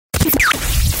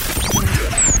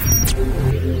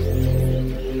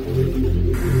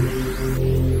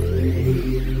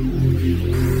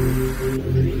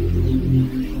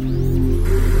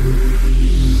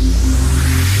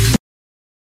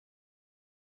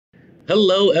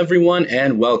Hello, everyone,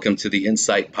 and welcome to the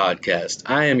Insight Podcast.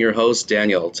 I am your host,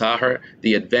 Daniel Taher,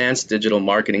 the Advanced Digital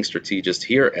Marketing Strategist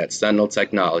here at Sentinel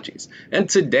Technologies. And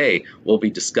today, we'll be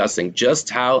discussing just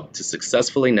how to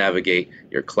successfully navigate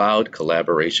your cloud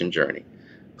collaboration journey.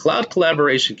 Cloud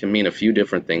collaboration can mean a few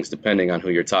different things depending on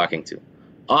who you're talking to.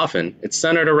 Often, it's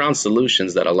centered around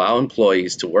solutions that allow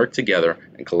employees to work together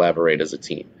and collaborate as a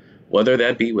team, whether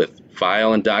that be with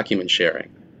file and document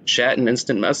sharing, chat and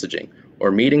instant messaging, or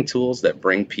meeting tools that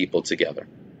bring people together.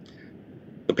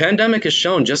 The pandemic has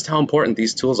shown just how important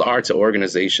these tools are to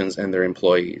organizations and their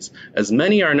employees, as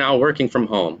many are now working from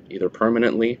home, either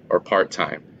permanently or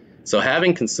part-time. So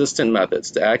having consistent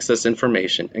methods to access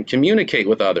information and communicate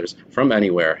with others from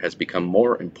anywhere has become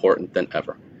more important than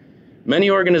ever.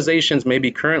 Many organizations may be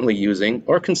currently using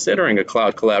or considering a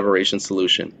cloud collaboration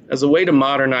solution as a way to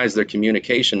modernize their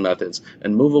communication methods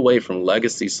and move away from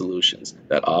legacy solutions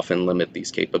that often limit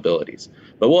these capabilities.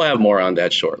 But we'll have more on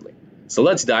that shortly. So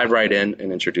let's dive right in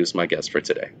and introduce my guest for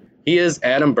today. He is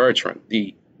Adam Bertrand,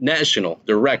 the National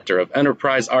Director of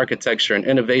Enterprise Architecture and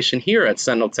Innovation here at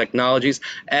Sentinel Technologies.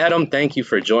 Adam, thank you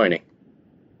for joining.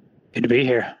 Good to be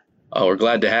here. Oh, we're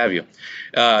glad to have you.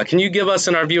 Can you give us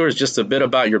and our viewers just a bit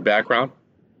about your background?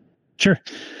 Sure.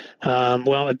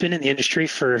 Well, I've been in the industry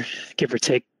for give or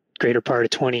take greater part of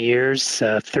 20 years,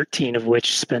 13 of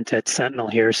which spent at Sentinel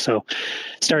here. So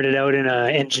started out in an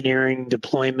engineering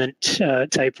deployment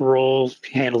type role,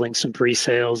 handling some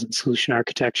pre-sales and solution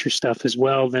architecture stuff as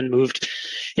well, then moved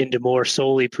into more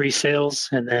solely pre-sales.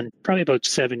 And then probably about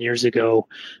 7 years ago,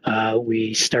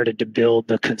 we started to build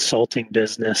the consulting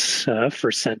business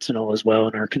for Sentinel as well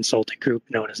in our consulting group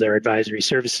known as their advisory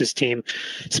services team.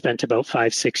 Spent about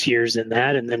 5-6 years in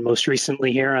that. And then most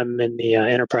recently here, I'm in the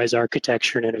enterprise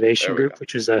architecture and innovation group,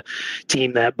 which is a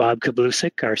team that Bob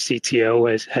Kablusik, our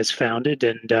CTO, has founded.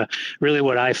 And really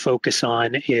what I focus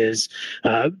on is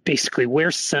basically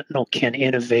where Sentinel can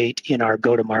innovate in our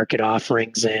go-to-market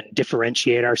offerings and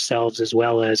differentiate ourselves as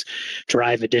well as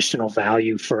drive additional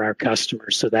value for our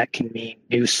customers. So that can mean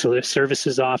new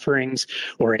services offerings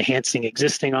or enhancing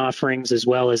existing offerings, as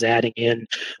well as adding in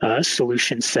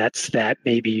solution sets that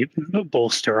maybe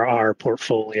bolster our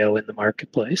portfolio in the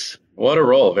marketplace. What a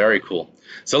role. Very cool.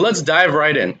 So let's dive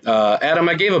right in. Adam,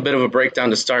 I gave a bit of a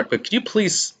breakdown to start, but could you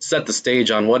please set the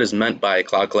stage on what is meant by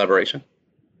cloud collaboration?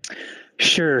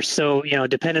 Sure. So,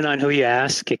 depending on who you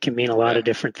ask, it can mean a lot of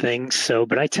different things.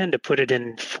 But I tend to put it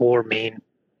in four main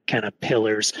kind of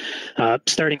pillars,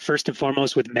 starting first and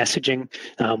foremost with messaging.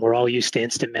 We're all used to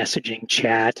instant messaging,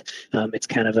 chat. It's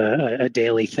kind of a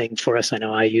daily thing for us. I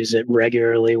know I use it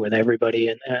regularly with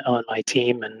everybody on my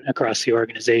team and across the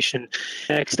organization.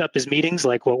 Next up is meetings,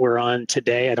 like what we're on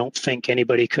today. I don't think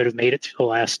anybody could have made it through the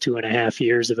last 2.5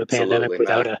 years of a pandemic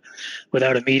without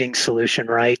a meeting solution,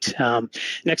 right?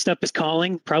 Next up is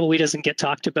calling. Probably doesn't get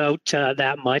talked about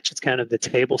that much. It's kind of the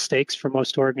table stakes for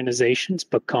most organizations,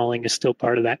 but calling is still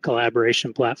part of that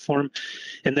collaboration platform.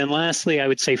 And then lastly, I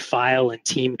would say file and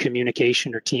team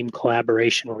communication or team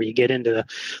collaboration, where you get into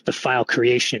the file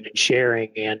creation and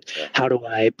sharing and how do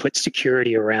I put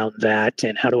security around that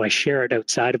and how do I share it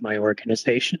outside of my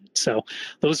organization. So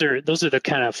those are the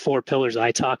kind of four pillars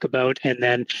I talk about. And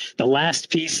then the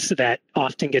last piece that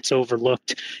often gets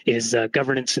overlooked is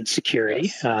governance and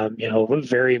security.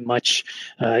 Very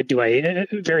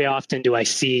often do I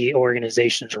see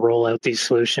organizations roll out these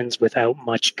solutions without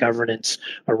much governance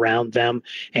around them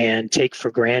and take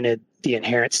for granted the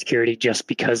inherent security just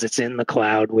because it's in the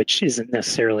cloud, which isn't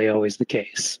necessarily always the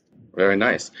case. Very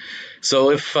nice. So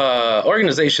if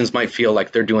organizations might feel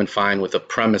like they're doing fine with a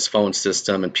premise phone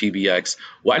system and PBX,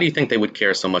 why do you think they would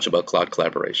care so much about cloud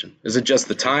collaboration? Is it just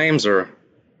the times or?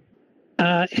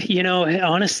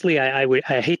 Honestly,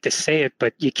 I hate to say it,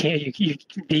 but you can't.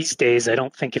 These days, I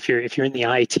don't think if you're in the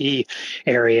IT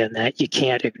area and that you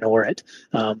can't ignore it.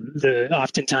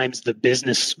 Oftentimes the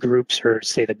business groups or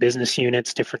say the business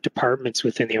units, different departments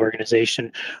within the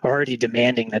organization are already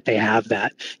demanding that they have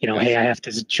that. Hey, I have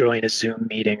to join a Zoom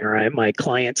meeting, or my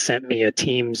client sent me a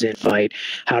Teams invite.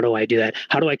 How do I do that?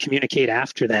 How do I communicate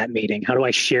after that meeting? How do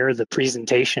I share the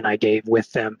presentation I gave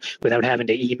with them without having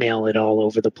to email it all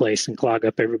over the place and clog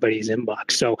up everybody's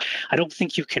inbox? So I don't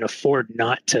think you can afford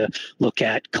not to look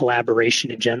at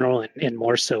collaboration in general and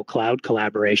more so cloud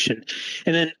collaboration.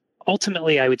 And then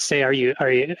ultimately, I would say,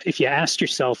 if you ask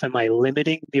yourself, am I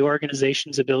limiting the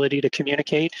organization's ability to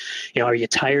communicate? Are you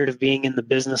tired of being in the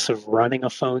business of running a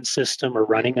phone system or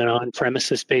running an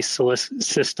on-premises based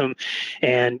system?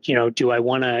 And, do I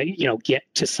want to, get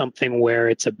to something where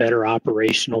it's a better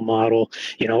operational model?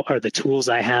 Are the tools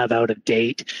I have out of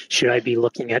date? Should I be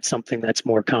looking at something that's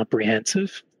more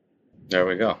comprehensive? There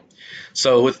we go.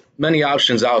 So with many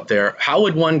options out there, how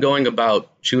would one going about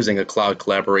choosing a cloud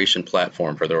collaboration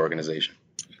platform for their organization?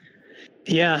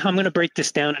 Yeah, I'm going to break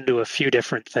this down into a few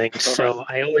different things. All right. So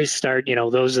I always start,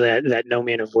 those that know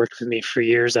me and have worked with me for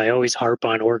years, I always harp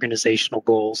on organizational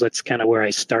goals. That's kind of where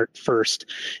I start first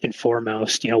and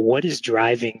foremost. What is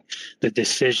driving the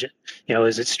decision?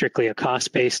 Is it strictly a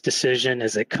cost-based decision?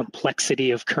 Is it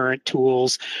complexity of current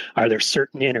tools? Are there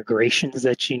certain integrations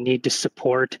that you need to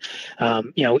support?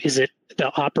 Is it the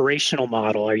operational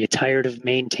model? Are you tired of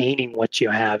maintaining what you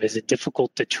have? Is it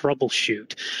difficult to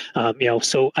troubleshoot?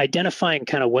 So identifying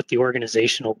kind of what the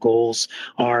organizational goals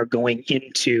are going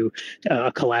into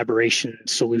a collaboration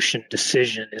solution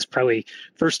decision is probably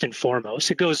first and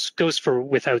foremost. It goes for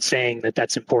without saying that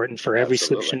that's important for every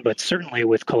Absolutely. solution, but certainly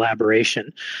with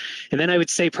collaboration. And then I would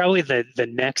say probably the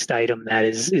next item that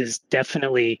is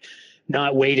definitely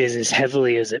not weighted as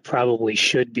heavily as it probably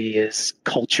should be is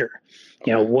culture.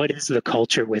 What is the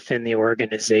culture within the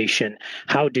organization?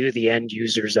 How do the end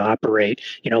users operate?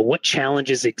 What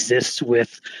challenges exist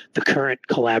with the current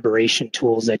collaboration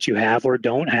tools that you have or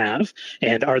don't have?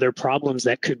 And are there problems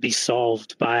that could be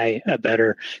solved by a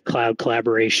better cloud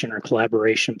collaboration or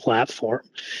collaboration platform?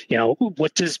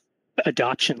 What does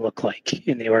adoption look like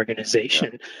in the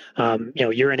organization?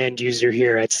 You're an end user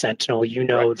here at Sentinel.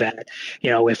 Right. That,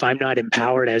 if I'm not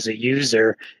empowered as a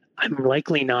user, I'm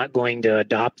likely not going to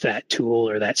adopt that tool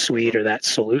or that suite or that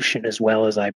solution as well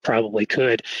as I probably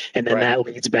could. And then Right. that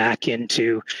leads back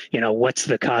into, what's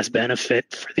the cost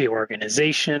benefit for the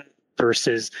organization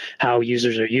versus how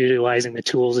users are utilizing the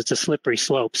tools. It's a slippery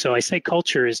slope. So I say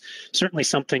culture is certainly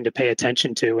something to pay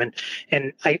attention to.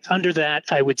 And under that,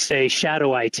 I would say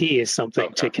shadow IT is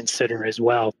something to consider as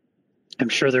well. I'm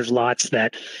sure there's lots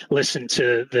that listen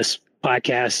to this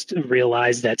podcast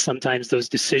realize that sometimes those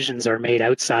decisions are made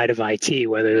outside of IT,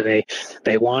 whether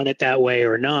they want it that way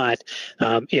or not.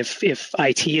 If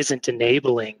IT isn't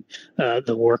enabling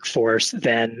the workforce,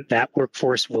 then that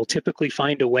workforce will typically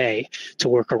find a way to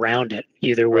work around it,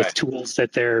 either with tools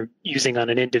that they're using on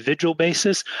an individual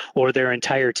basis or their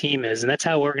entire team is. And that's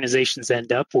how organizations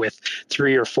end up with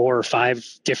 3 or 4 or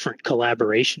 5 different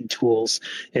collaboration tools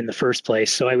in the first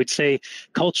place. So I would say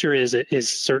culture is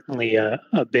certainly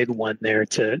a big one there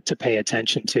to pay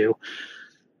attention to.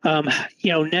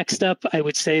 Next up, I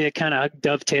would say it kind of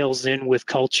dovetails in with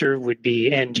culture would be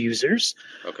end users.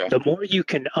 Okay. The more you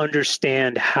can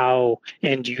understand how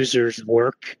end users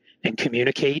work and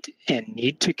communicate and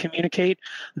need to communicate,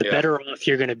 the better off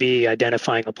you're going to be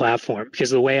identifying a platform.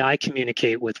 Because the way I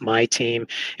communicate with my team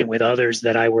and with others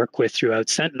that I work with throughout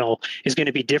Sentinel is going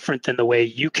to be different than the way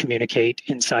you communicate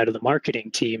inside of the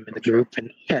marketing team and the group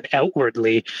and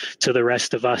outwardly to the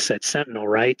rest of us at Sentinel,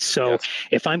 right? So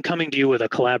if I'm coming to you with a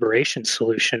collaboration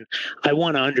solution, I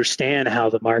want to understand how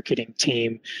the marketing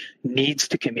team needs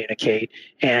to communicate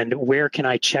and where can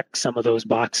I check some of those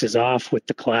boxes off with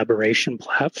the collaboration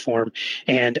platform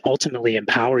and ultimately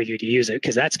empower you to use it,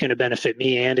 because that's going to benefit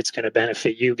me and it's going to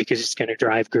benefit you because it's going to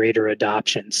drive greater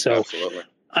adoption. So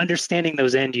understanding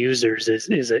those end users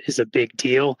is a big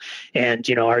deal. And,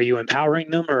 are you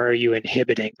empowering them or are you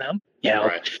inhibiting them?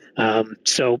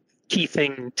 So key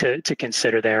thing to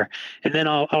consider there. And then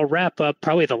I'll wrap up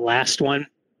probably the last one.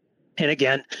 And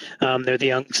again, they're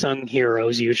the unsung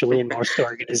heroes usually in most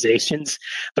organizations,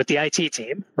 but the IT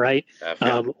team, right?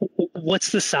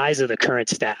 What's the size of the current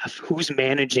staff? Who's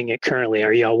managing it currently?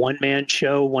 Are you a one-man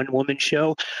show, one-woman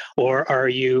show, or are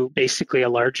you basically a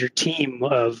larger team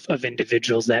of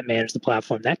individuals that manage the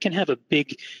platform? That can have a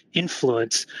big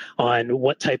influence on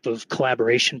what type of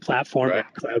collaboration platform and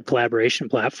cloud collaboration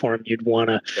platform you'd want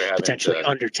to potentially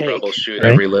undertake. Troubleshoot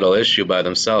every little issue by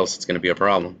themselves. It's going to be a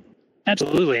problem.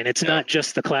 Absolutely. And it's not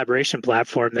just the collaboration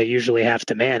platform they usually have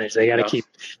to manage. They got to keep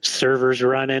servers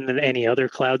running and any other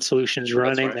cloud solutions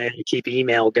running. They got to keep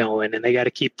email going and they got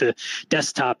to keep the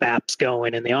desktop apps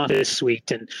going and the Office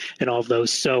suite and all of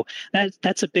those. So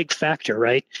that's a big factor,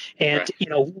 right? And,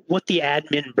 what the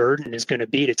admin burden is going to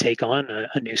be to take on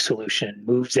a new solution,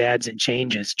 moves, adds, and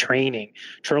changes, training,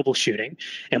 troubleshooting.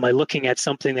 Am I looking at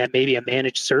something that maybe a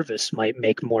managed service might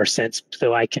make more sense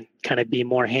so I can kind of be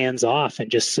more hands off and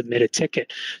just submit a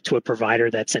ticket to a provider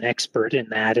that's an expert in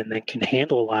that and then can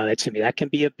handle a lot of that to me? That can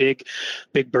be a big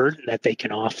burden that they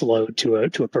can offload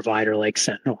to a provider like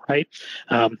Sentinel, right?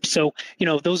 So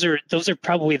those are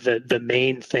probably the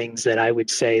main things that I would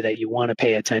say that you want to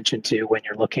pay attention to when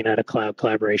you're looking at a cloud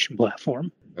collaboration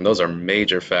platform. And those are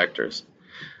major factors.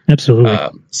 Absolutely.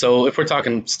 So if we're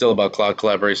talking still about cloud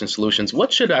collaboration solutions,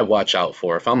 what should I watch out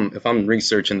for if I'm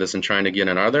researching this and trying to get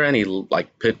in? Are there any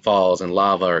like pitfalls and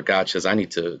lava or gotchas I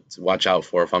need to watch out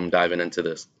for if I'm diving into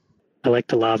this? I like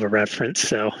the lava reference.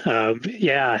 So,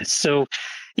 yeah. So,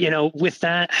 with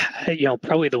that,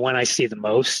 probably the one I see the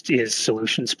most is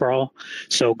solution sprawl.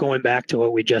 So going back to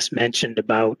what we just mentioned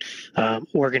about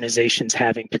organizations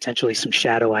having potentially some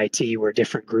shadow IT where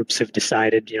different groups have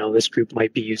decided, this group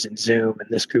might be using Zoom and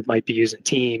this group might be using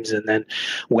Teams, and then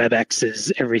WebEx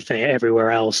is everything everywhere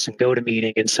else, and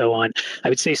GoToMeeting and so on. I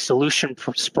would say solution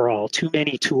sprawl, too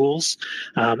many tools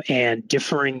and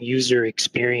differing user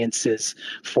experiences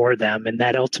for them. And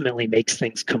that ultimately makes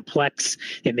things complex.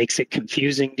 It makes it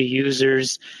confusing to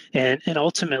users, and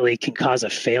ultimately can cause a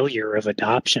failure of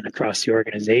adoption across the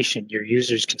organization. Your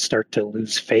users can start to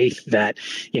lose faith that,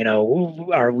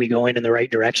 are we going in the right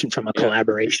direction from a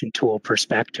collaboration tool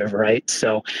perspective, right?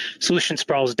 So solution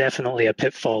sprawl is definitely a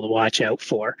pitfall to watch out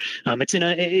for. It's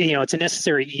a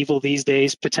necessary evil these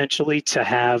days, potentially, to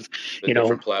have,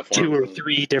 two or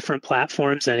three different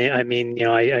platforms. And I mean,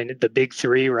 the big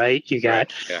three, right? You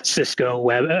got Cisco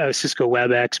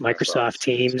WebEx, Microsoft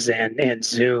Teams, and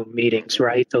Zoom meetings,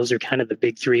 right? Those are kind of the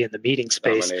big three in the meeting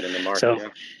space. Dominating the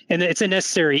market, and it's a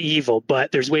necessary evil,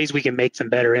 but there's ways we can make them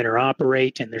better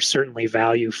interoperate, and there's certainly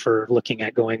value for looking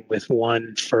at going with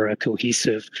one for a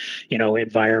cohesive,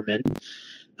 environment.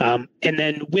 And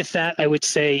then with that, I would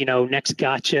say, next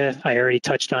gotcha, I already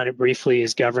touched on it briefly,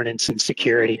 is governance and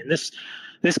security. And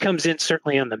this comes in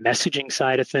certainly on the messaging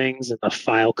side of things and the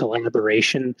file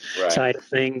collaboration side of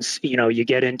things. You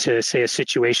get into, say, a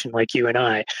situation like you and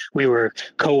I. We were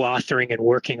co-authoring and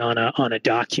working on a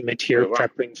document here,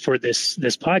 prepping for this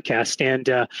podcast.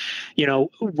 And,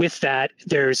 with that,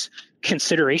 there's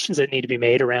considerations that need to be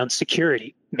made around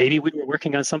security. Maybe we were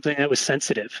working on something that was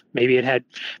sensitive. Maybe it had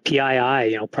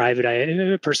PII,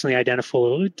 personally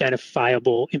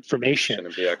identifiable information,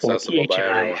 shouldn't be accessible by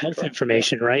everyone. Health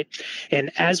information, right? And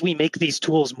as we make these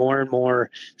tools more and more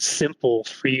simple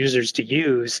for users to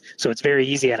use, so it's very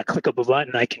easy, at a click of a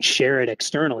button, I can share it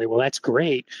externally. Well, that's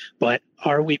great, but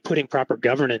are we putting proper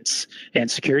governance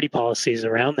and security policies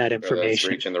around that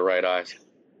information? That's reaching the right eyes.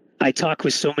 I talk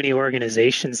with so many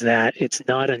organizations that it's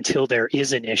not until there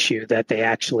is an issue that they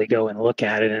actually go and look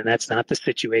at it. And that's not the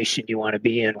situation you want to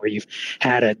be in, where you've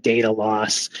had a data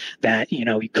loss that,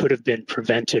 you could have been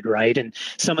prevented, right? And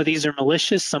some of these are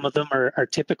malicious. Some of them are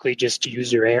typically just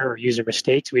user error or user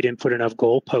mistakes. We didn't put enough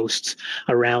goalposts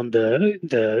around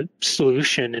the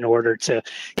solution in order to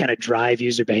kind of drive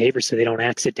user behavior so they don't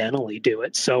accidentally do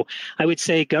it. So I would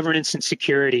say governance and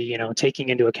security, taking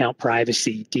into account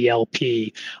privacy,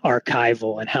 DLP,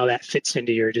 archival, and how that fits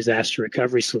into your disaster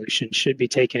recovery solution should be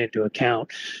taken into account.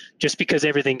 Just because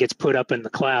everything gets put up in the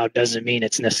cloud doesn't mean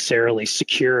it's necessarily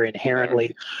secure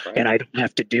inherently, and I don't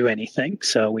have to do anything.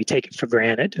 So we take it for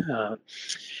granted.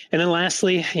 And then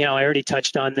lastly, I already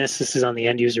touched on this. This is on the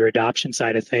end user adoption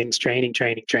side of things, training,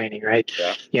 right?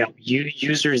 Yeah.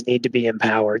 Users need to be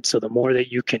empowered. So the more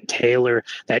that you can tailor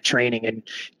that training, and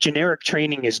generic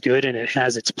training is good and it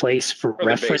has its place for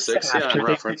reference after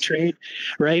they've been trained,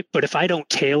 right? But if I don't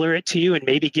tailor it to you and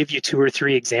maybe give you 2 or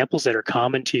 3 examples that are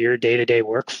common to your day-to-day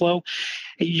workflow,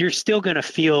 you're still going to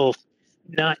feel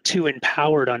not too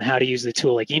empowered on how to use the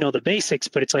tool. Like, the basics,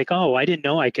 but it's like, oh, I didn't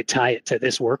know I could tie it to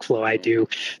this workflow I do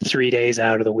 3 days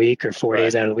out of the week or 4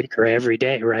 days out of the week or every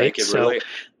day, right?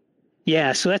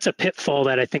 So that's a pitfall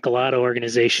that I think a lot of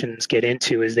organizations get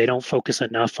into, is they don't focus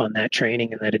enough on that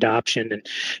training and that adoption. And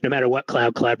no matter what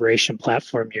cloud collaboration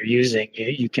platform you're using,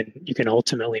 you can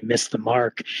ultimately miss the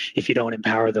mark if you don't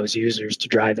empower those users to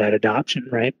drive that adoption,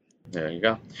 right? There you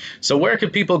go. So where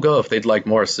can people go if they'd like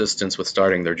more assistance with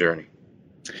starting their journey?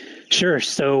 Sure.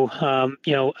 So,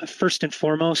 first and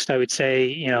foremost, I would say,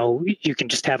 you can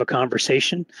just have a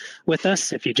conversation with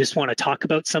us if you just want to talk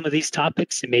about some of these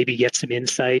topics and maybe get some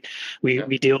insight.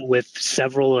 We deal with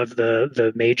several of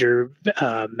the major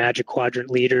Magic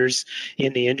Quadrant leaders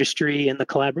in the industry in the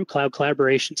cloud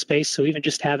collaboration space. So even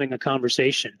just having a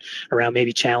conversation around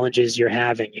maybe challenges you're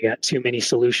having, you got too many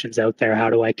solutions out there. How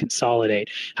do I consolidate?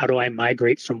 How do I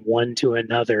migrate from one to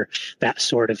another? That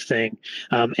sort of thing.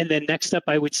 And then next up,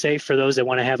 I would say, for those that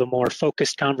want to have a more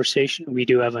focused conversation, we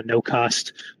do have a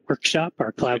no-cost workshop,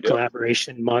 our cloud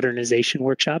collaboration modernization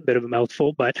workshop. Bit of a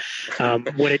mouthful, but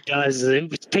what it does is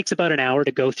it takes about an hour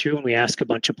to go through, and we ask a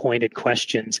bunch of pointed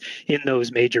questions in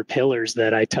those major pillars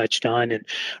that I touched on. And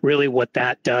really what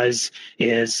that does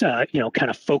is, kind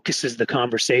of focuses the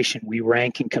conversation. We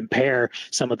rank and compare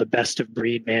some of the best of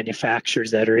breed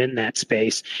manufacturers that are in that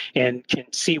space and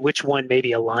can see which one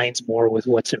maybe aligns more with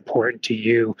what's important to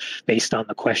you based on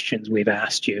the question questions we've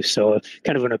asked you. So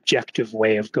kind of an objective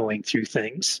way of going through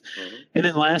things. Mm-hmm. And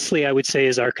then lastly, I would say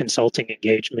is our consulting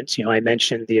engagements. I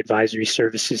mentioned the advisory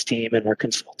services team and our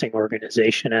consulting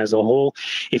organization as a whole.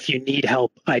 If you need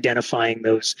help identifying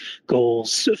those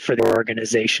goals for the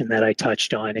organization that I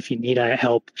touched on, if you need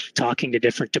help talking to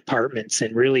different departments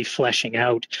and really fleshing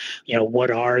out,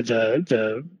 what are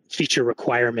the feature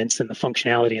requirements and the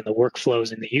functionality and the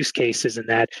workflows and the use cases, and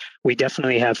that we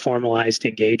definitely have formalized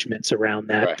engagements around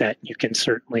that Right. that you can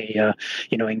certainly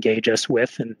engage us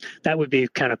with, and that would be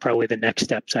kind of probably the next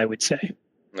steps, I would say.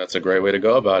 That's a great way to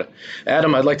go about it.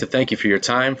 Adam, I'd like to thank you for your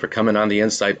time, for coming on the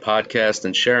Insight Podcast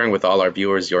and sharing with all our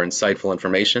viewers your insightful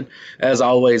information. As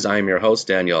always, I'm your host,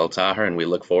 Daniel Taher, and we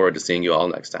look forward to seeing you all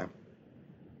next time.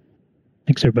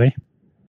 Thanks, everybody.